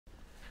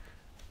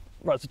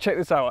Right, so check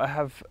this out. I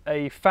have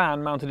a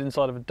fan mounted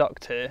inside of a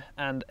duct here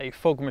and a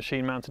fog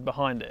machine mounted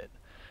behind it.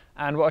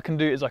 And what I can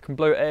do is I can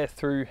blow air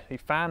through the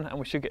fan and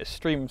we should get a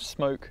stream of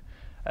smoke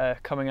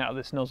coming out of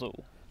this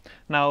nozzle.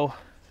 Now,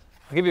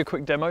 I'll give you a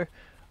quick demo.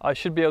 I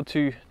should be able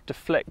to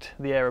deflect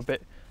the air a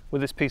bit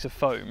with this piece of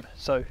foam.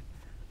 So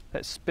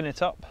let's spin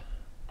it up.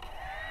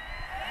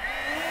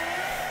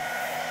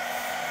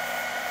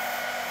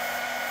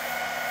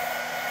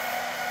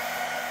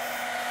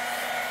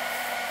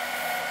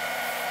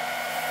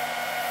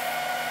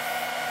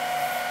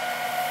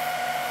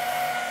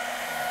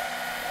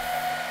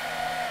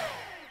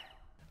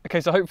 Okay,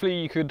 so hopefully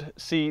you could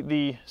see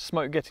the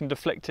smoke getting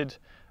deflected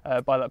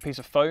by that piece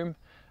of foam,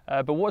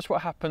 but watch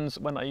what happens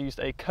when I used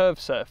a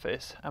curved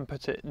surface and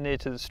put it near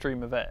to the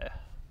stream of air.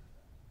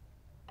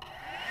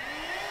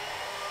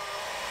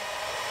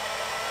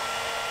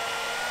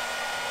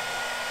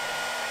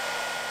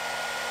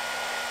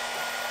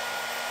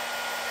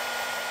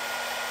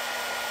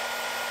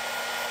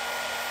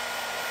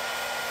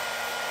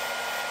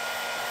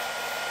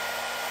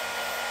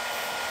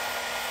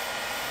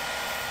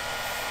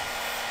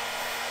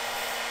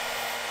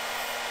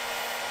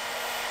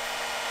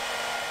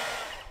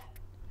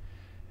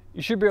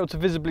 You should be able to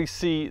visibly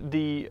see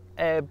the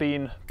air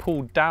being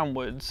pulled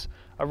downwards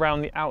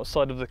around the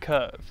outside of the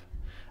curve.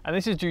 And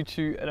this is due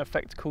to an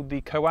effect called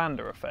the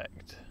Coanda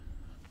effect.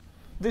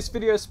 This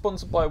video is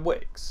sponsored by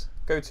Wix.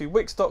 Go to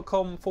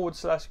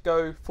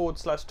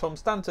wix.com/go/Tom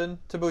Stanton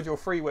to build your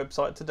free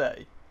website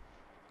today.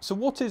 So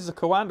what is the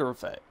Coanda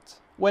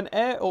effect? When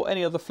air or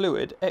any other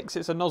fluid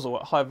exits a nozzle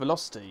at high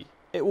velocity,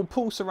 it will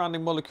pull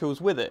surrounding molecules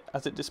with it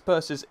as it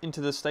disperses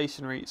into the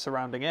stationary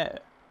surrounding air.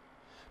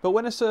 But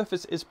when a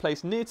surface is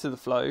placed near to the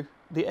flow,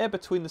 the air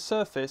between the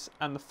surface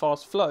and the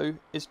fast flow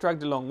is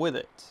dragged along with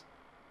it.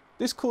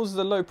 This causes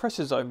a low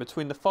pressure zone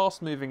between the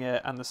fast moving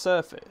air and the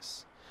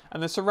surface,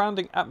 and the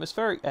surrounding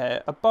atmospheric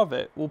air above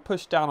it will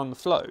push down on the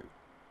flow,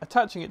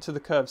 attaching it to the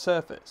curved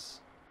surface.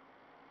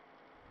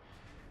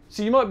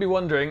 So you might be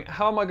wondering,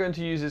 how am I going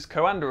to use this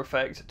Coanda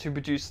effect to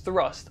produce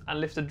thrust and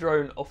lift a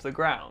drone off the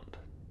ground?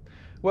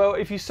 Well,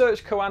 if you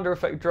search Coanda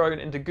effect drone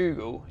into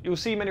Google, you'll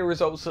see many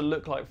results that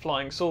look like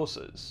flying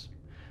saucers.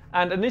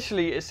 And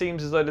initially it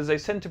seems as though there's a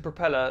centre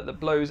propeller that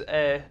blows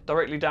air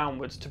directly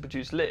downwards to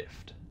produce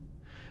lift.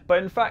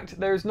 But in fact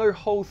there is no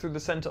hole through the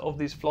centre of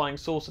these flying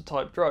saucer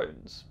type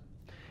drones.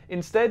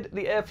 Instead,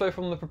 the airflow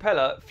from the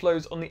propeller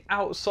flows on the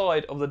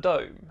outside of the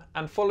dome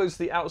and follows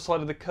the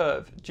outside of the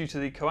curve due to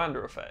the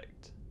Coanda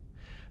effect.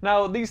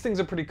 Now these things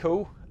are pretty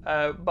cool,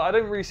 but I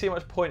don't really see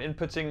much point in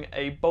putting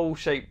a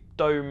bowl-shaped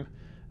dome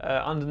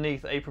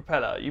underneath a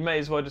propeller. You may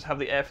as well just have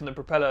the air from the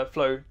propeller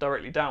flow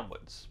directly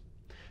downwards.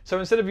 So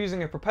instead of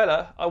using a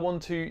propeller, I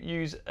want to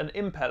use an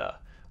impeller,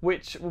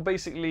 which will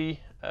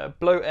basically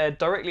blow air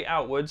directly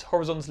outwards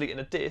horizontally in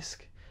a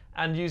disc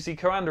and use the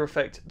Coanda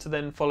effect to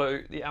then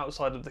follow the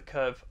outside of the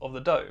curve of the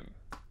dome.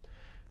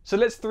 So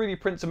let's 3D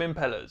print some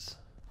impellers.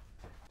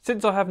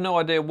 Since I have no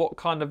idea what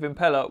kind of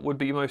impeller would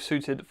be most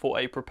suited for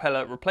a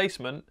propeller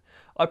replacement,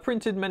 I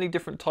printed many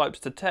different types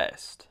to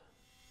test.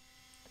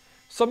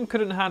 Some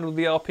couldn't handle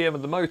the RPM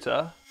of the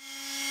motor,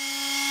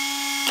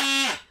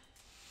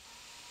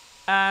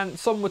 and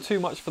some were too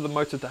much for the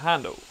motor to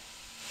handle.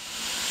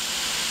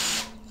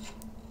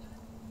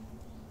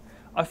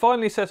 I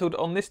finally settled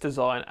on this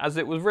design as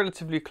it was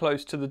relatively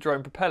close to the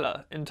drone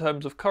propeller in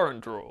terms of current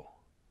draw.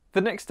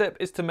 The next step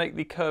is to make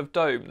the curved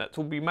dome that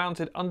will be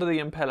mounted under the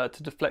impeller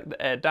to deflect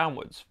the air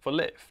downwards for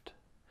lift.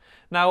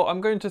 Now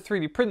I'm going to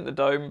 3D print the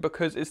dome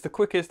because it's the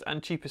quickest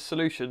and cheapest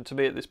solution to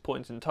me at this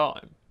point in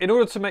time. In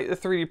order to make the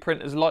 3D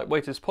print as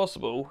lightweight as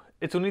possible,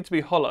 it will need to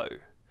be hollow.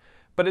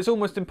 But it's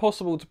almost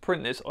impossible to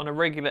print this on a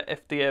regular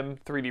FDM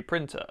 3D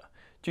printer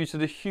due to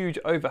the huge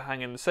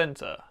overhang in the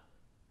centre.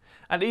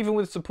 And even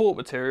with support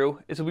material,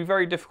 it will be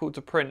very difficult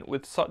to print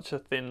with such a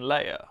thin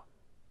layer.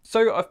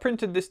 So I've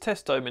printed this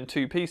test dome in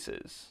 2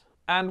 pieces,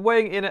 and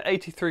weighing in at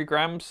 83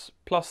 grams,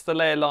 plus the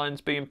layer lines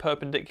being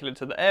perpendicular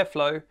to the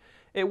airflow,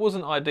 it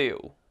wasn't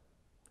ideal.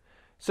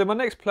 So my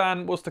next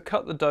plan was to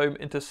cut the dome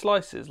into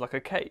slices like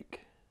a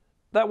cake.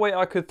 That way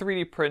I could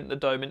 3D print the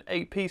dome in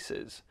 8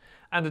 pieces,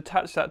 and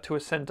attach that to a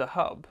centre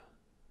hub.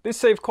 This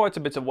saved quite a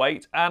bit of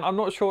weight, and I'm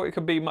not sure it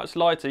could be much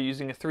lighter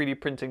using a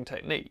 3D printing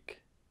technique.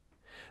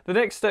 The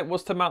next step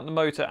was to mount the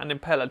motor and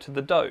impeller to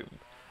the dome,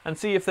 and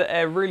see if the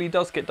air really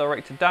does get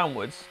directed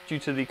downwards due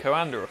to the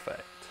Coanda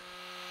effect.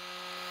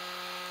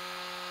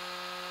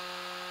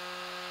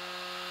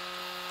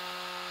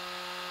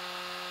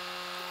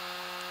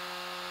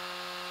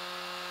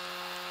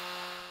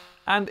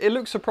 And it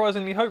looks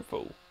surprisingly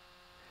hopeful.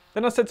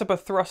 Then I set up a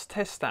thrust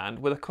test stand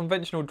with a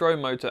conventional drone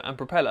motor and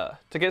propeller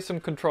to get some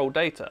control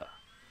data.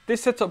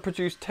 This setup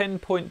produced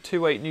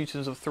 10.28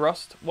 newtons of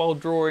thrust while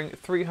drawing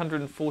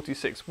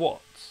 346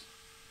 watts.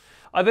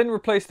 I then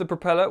replaced the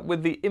propeller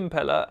with the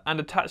impeller and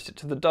attached it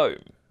to the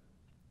dome.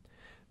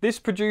 This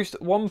produced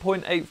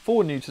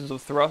 1.84 newtons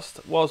of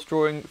thrust whilst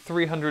drawing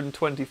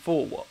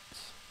 324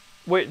 watts,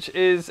 which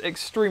is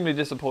extremely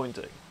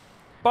disappointing.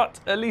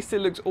 But at least it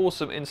looks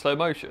awesome in slow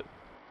motion.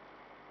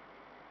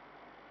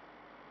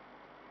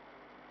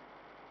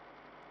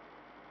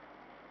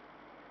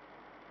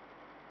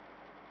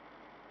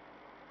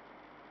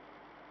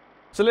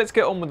 So let's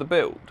get on with the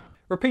build.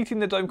 Repeating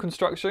the dome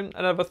construction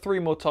another 3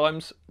 more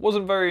times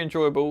wasn't very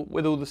enjoyable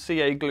with all the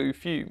CA glue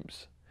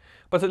fumes.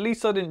 But at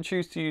least I didn't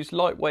choose to use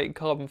lightweight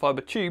carbon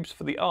fibre tubes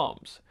for the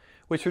arms,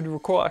 which would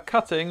require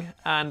cutting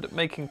and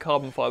making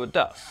carbon fibre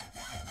dust.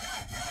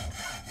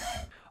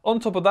 On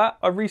top of that,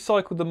 I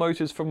recycled the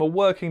motors from a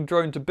working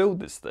drone to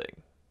build this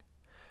thing.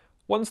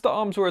 Once the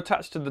arms were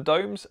attached to the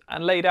domes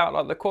and laid out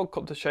like the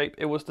quadcopter shape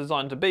it was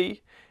designed to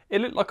be,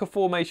 it looked like a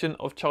formation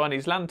of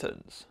Chinese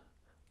lanterns,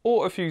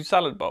 or a few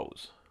salad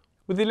bowls.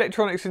 With the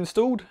electronics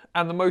installed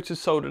and the motors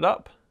soldered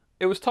up,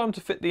 it was time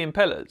to fit the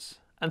impellers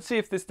and see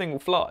if this thing will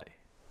fly.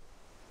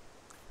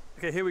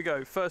 Okay, here we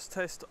go. First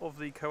test of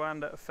the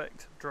Coanda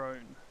effect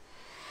drone.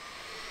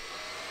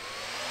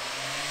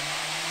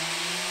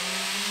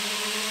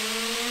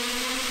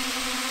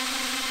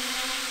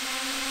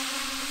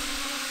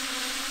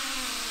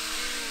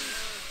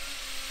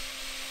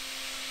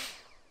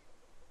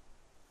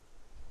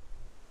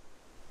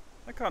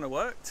 That kind of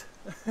worked.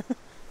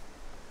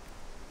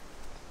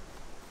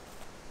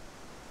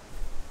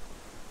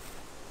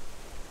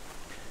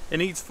 It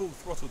needs full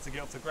throttle to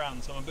get off the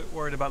ground, so I'm a bit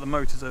worried about the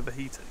motors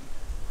overheating.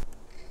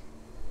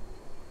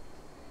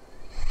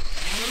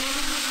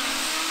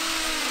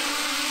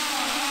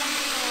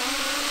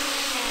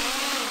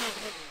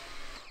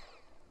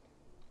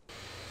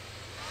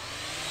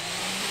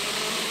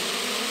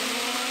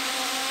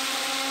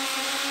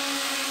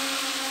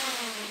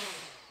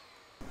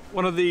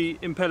 One of the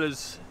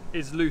impellers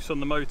is loose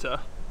on the motor,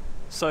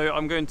 so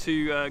I'm going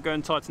to go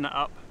and tighten that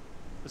up,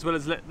 as well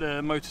as let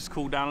the motors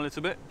cool down a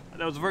little bit.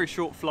 That was a very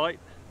short flight,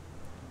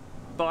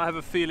 but I have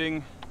a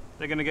feeling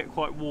they're going to get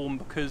quite warm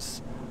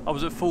because I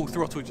was at full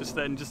throttle just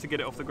then, just to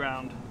get it off the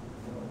ground.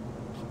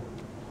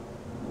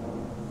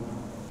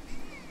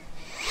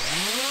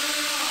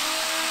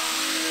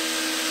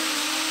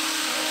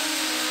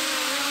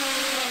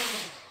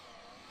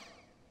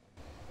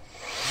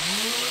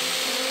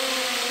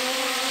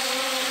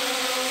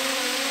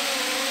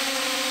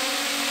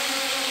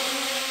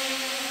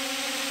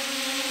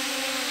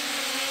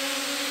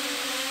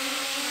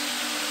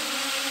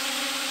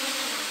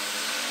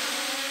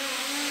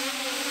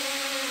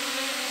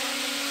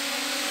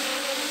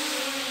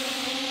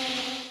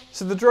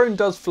 So the drone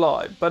does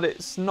fly, but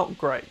it's not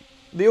great.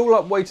 The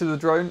all-up weight of the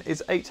drone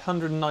is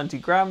 890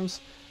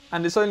 grams,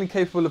 and it's only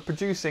capable of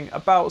producing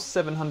about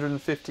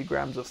 750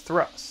 grams of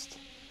thrust.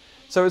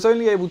 So it's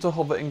only able to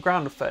hover in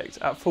ground effect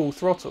at full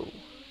throttle,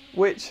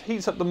 which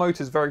heats up the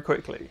motors very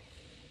quickly.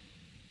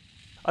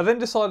 I then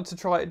decided to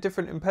try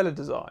different impeller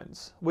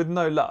designs, with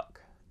no luck,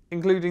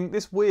 including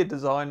this weird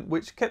design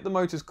which kept the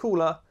motors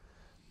cooler,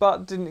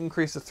 but didn't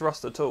increase the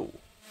thrust at all.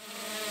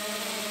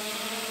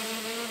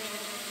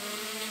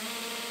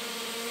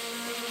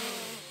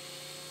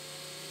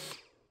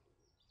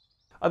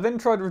 I then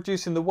tried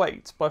reducing the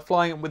weight by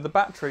flying it with the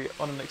battery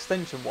on an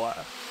extension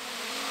wire.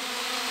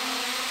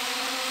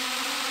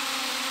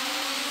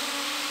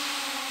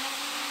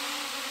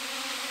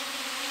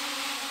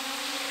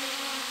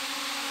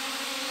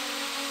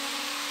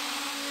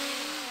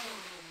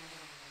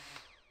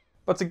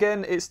 But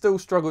again, it still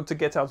struggled to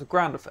get out of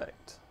ground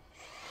effect.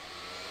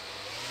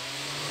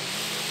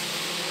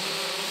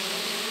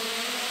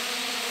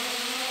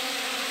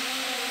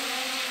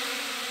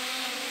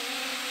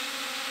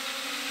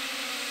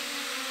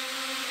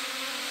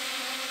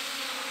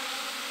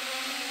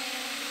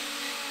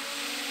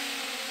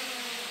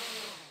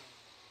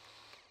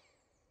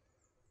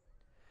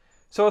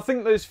 So I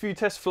think those few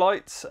test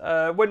flights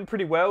went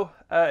pretty well.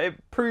 It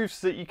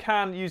proves that you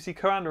can use the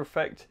Coanda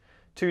effect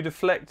to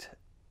deflect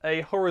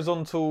a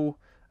horizontal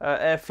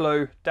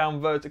airflow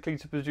down vertically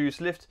to produce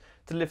lift,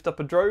 to lift up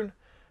a drone.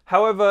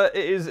 However,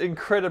 it is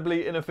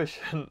incredibly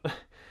inefficient.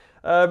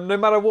 No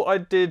matter what I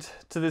did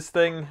to this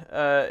thing,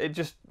 it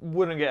just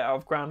wouldn't get out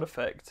of ground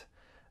effect.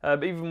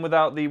 Even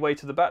without the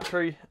weight of the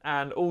battery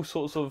and all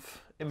sorts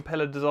of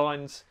impeller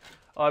designs,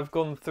 I've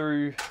gone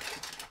through,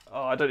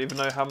 I don't even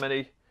know how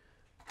many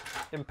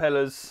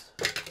impellers.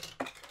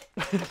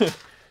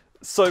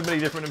 So many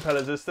different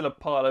impellers. There's still a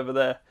pile over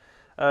there.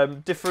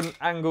 Different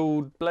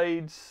angled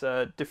blades,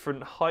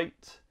 different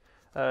height,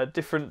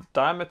 different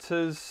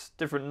diameters,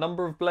 different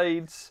number of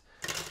blades.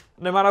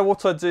 No matter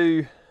what I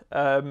do,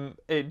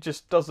 it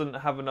just doesn't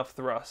have enough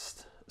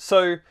thrust.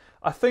 So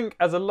I think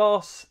as a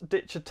last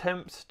ditch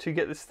attempt to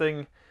get this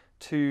thing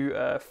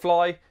to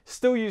fly,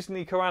 still using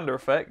the Coanda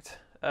effect,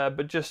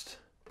 but just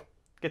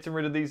getting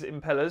rid of these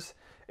impellers,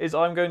 is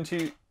I'm going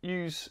to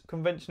use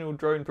conventional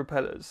drone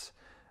propellers.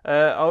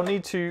 I'll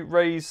need to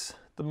raise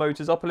the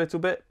motors up a little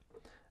bit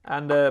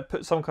and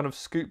put some kind of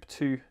scoop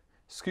to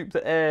scoop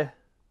the air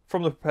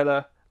from the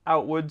propeller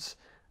outwards,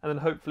 and then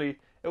hopefully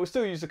it will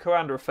still use the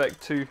Coanda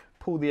effect to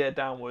pull the air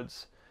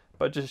downwards,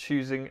 but just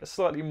using a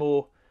slightly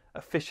more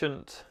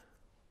efficient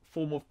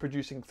form of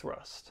producing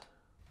thrust.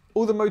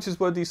 All the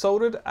motors were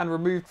desoldered and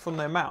removed from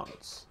their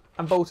mounts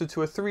and bolted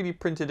to a 3D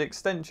printed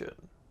extension.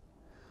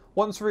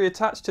 Once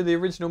reattached to the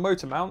original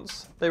motor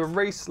mounts, they were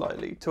raised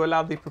slightly to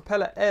allow the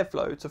propeller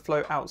airflow to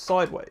flow out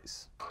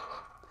sideways.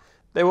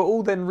 They were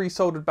all then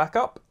resoldered back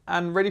up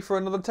and ready for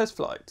another test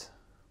flight.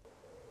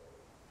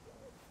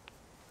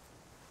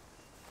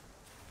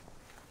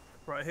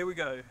 Right, here we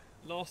go.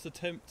 Last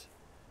attempt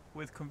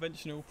with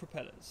conventional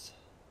propellers.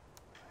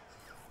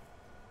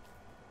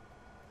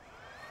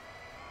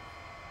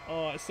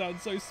 Oh, it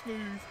sounds so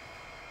smooth.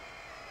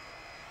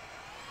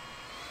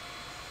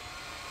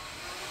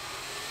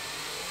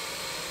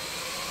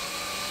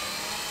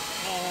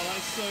 Oh,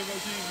 that's so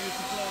much easier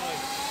to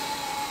fly.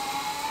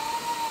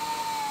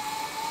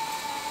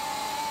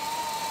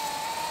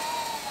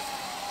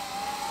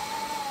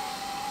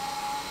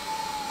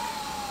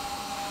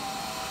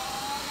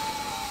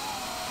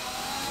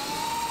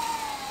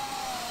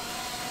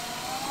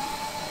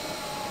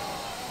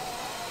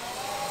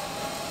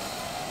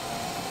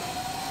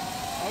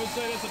 I would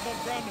say that's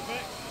above ground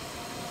effect,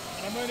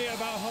 and I'm only at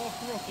about half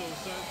throttle,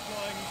 so it's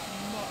flying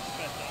much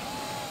better.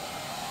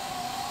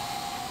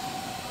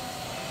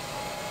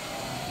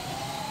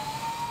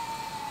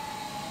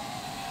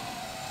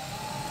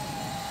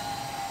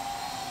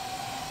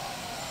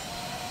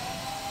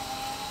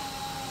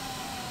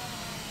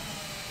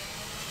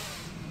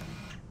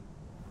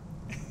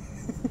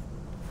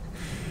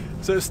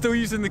 So it's still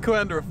using the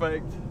Coanda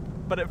effect,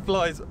 but it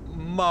flies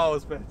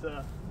miles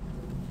better.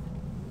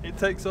 It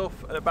takes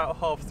off at about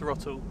half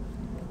throttle.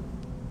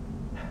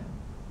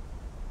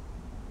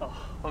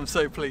 Oh, I'm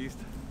so pleased.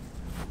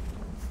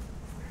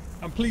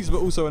 I'm pleased but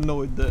also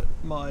annoyed that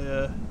my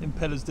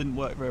impellers didn't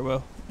work very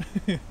well.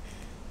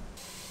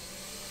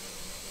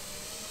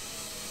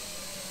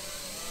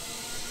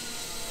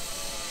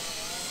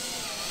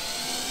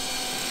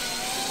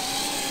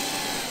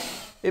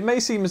 It may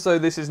seem as though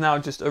this is now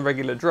just a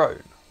regular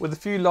drone, with a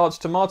few large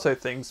tomato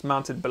things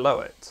mounted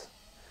below it.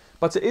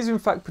 But it is in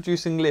fact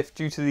producing lift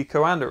due to the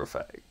Coanda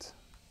effect.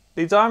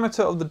 The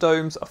diameter of the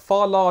domes are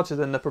far larger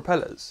than the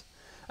propellers,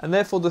 and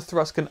therefore the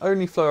thrust can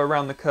only flow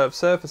around the curved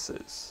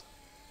surfaces.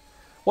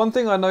 One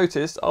thing I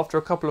noticed after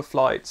a couple of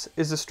flights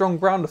is the strong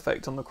ground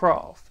effect on the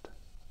craft.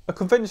 A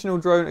conventional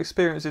drone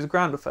experiences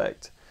ground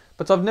effect,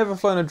 but I've never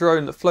flown a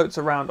drone that floats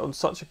around on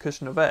such a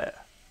cushion of air.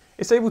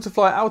 It's able to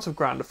fly out of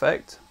ground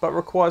effect, but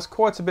requires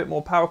quite a bit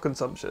more power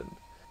consumption,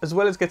 as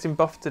well as getting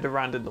buffeted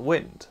around in the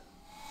wind.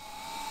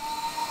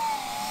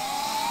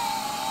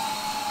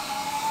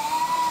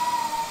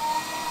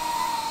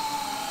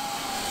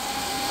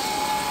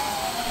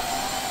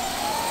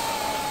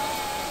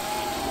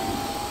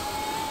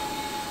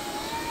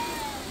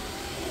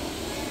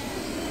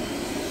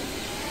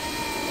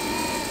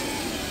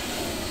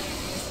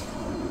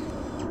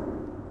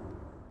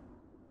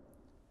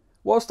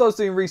 Whilst I was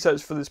doing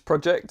research for this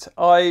project,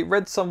 I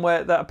read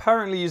somewhere that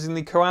apparently using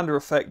the Coanda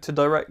effect to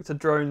direct a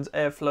drone's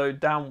airflow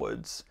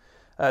downwards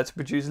to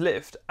produce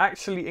lift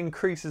actually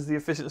increases the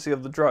efficiency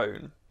of the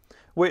drone,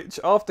 which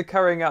after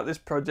carrying out this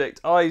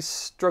project I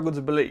struggle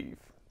to believe.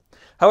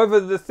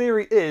 However, the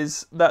theory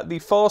is that the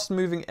fast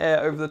moving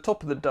air over the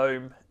top of the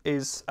dome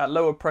is at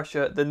lower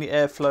pressure than the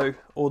airflow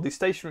or the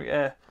stationary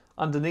air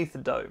underneath the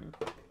dome.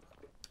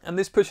 And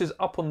this pushes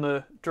up on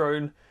the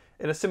drone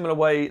in a similar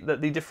way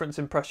that the difference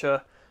in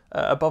pressure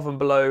above and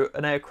below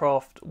an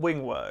aircraft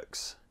wing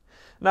works.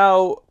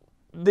 Now,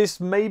 this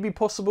may be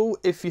possible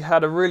if you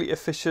had a really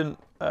efficient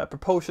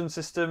propulsion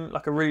system,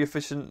 like a really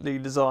efficiently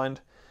designed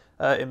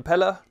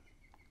impeller,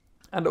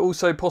 and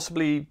also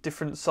possibly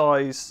different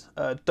size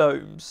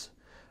domes.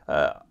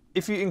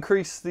 If you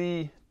increase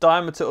the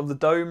diameter of the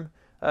dome,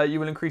 you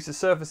will increase the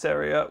surface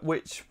area,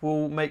 which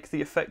will make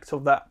the effect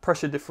of that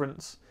pressure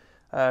difference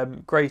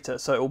greater,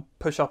 so it will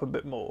push up a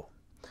bit more.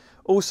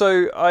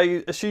 Also,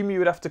 I assume you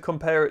would have to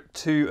compare it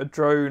to a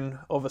drone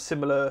of a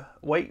similar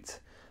weight,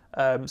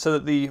 so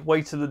that the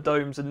weight of the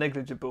domes are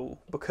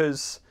negligible,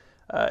 because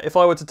if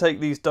I were to take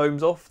these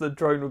domes off, the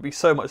drone would be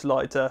so much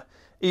lighter.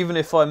 Even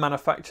if I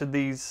manufactured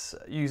these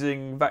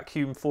using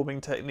vacuum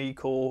forming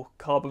technique or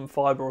carbon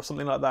fibre or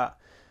something like that,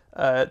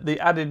 the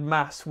added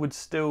mass would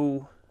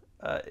still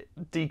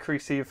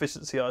decrease the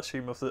efficiency, I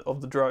assume,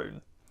 of the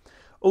drone.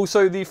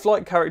 Also, the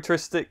flight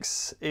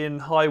characteristics in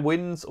high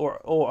winds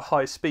or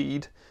high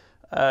speed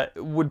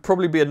would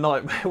probably be a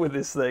nightmare with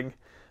this thing.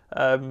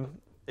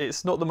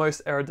 It's not the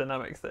most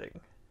aerodynamic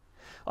thing.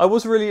 I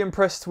was really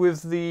impressed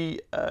with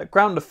the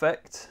ground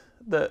effect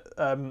that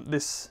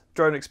this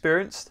drone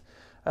experienced.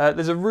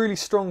 There's a really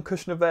strong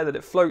cushion of air that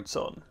it floats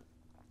on.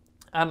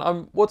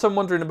 And what I'm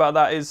wondering about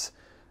that is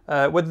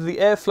whether the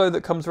airflow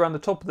that comes around the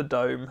top of the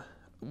dome,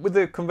 with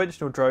the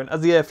conventional drone,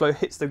 as the airflow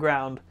hits the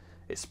ground,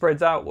 it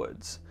spreads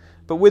outwards.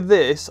 But with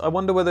this, I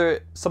wonder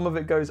whether some of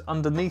it goes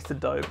underneath the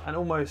dome and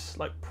almost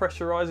like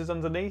pressurizes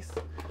underneath.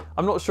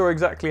 I'm not sure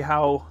exactly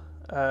how,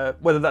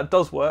 whether that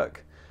does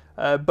work,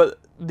 but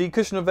the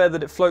cushion of air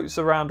that it floats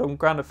around on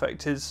ground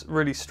effect is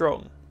really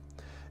strong.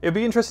 It'd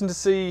be interesting to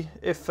see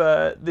if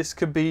this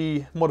could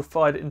be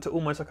modified into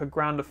almost like a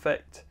ground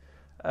effect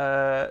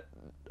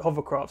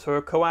hovercraft, so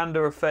a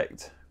Coanda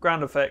effect,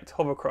 ground effect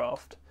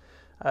hovercraft,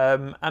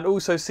 and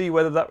also see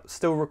whether that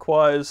still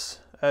requires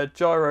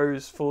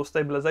gyros for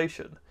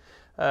stabilization.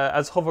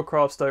 As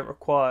hovercrafts don't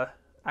require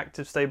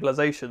active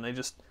stabilization, they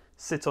just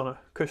sit on a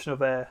cushion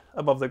of air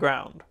above the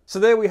ground. So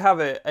there we have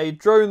it, a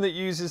drone that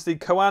uses the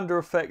Coanda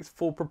effect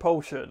for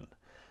propulsion.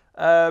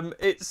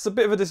 It's a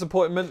bit of a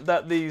disappointment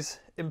that these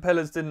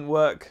impellers didn't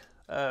work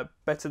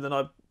better than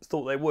I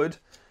thought they would.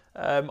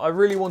 I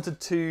really wanted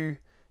to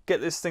get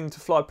this thing to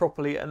fly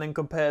properly and then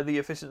compare the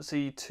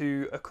efficiency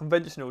to a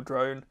conventional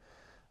drone.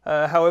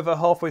 However,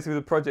 halfway through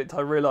the project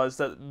I realised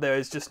that there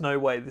is just no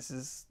way this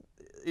is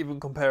even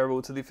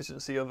comparable to the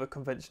efficiency of a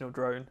conventional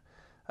drone.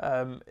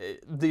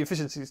 The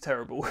efficiency is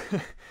terrible.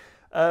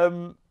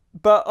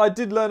 But I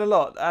did learn a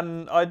lot,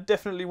 and I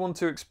definitely want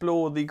to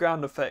explore the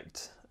ground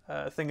effect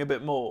thing a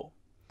bit more.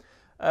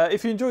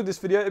 If you enjoyed this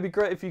video, it'd be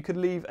great if you could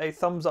leave a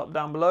thumbs up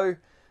down below.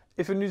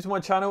 If you're new to my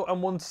channel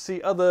and want to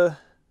see other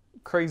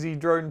crazy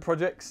drone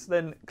projects,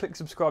 then click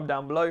subscribe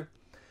down below.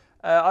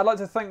 I'd like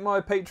to thank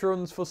my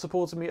patrons for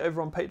supporting me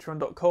over on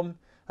patreon.com.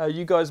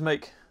 You guys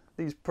make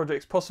these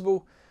projects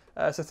possible,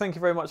 so thank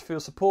you very much for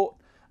your support,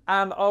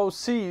 and I'll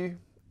see you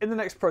in the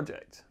next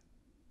project.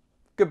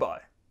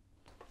 Goodbye.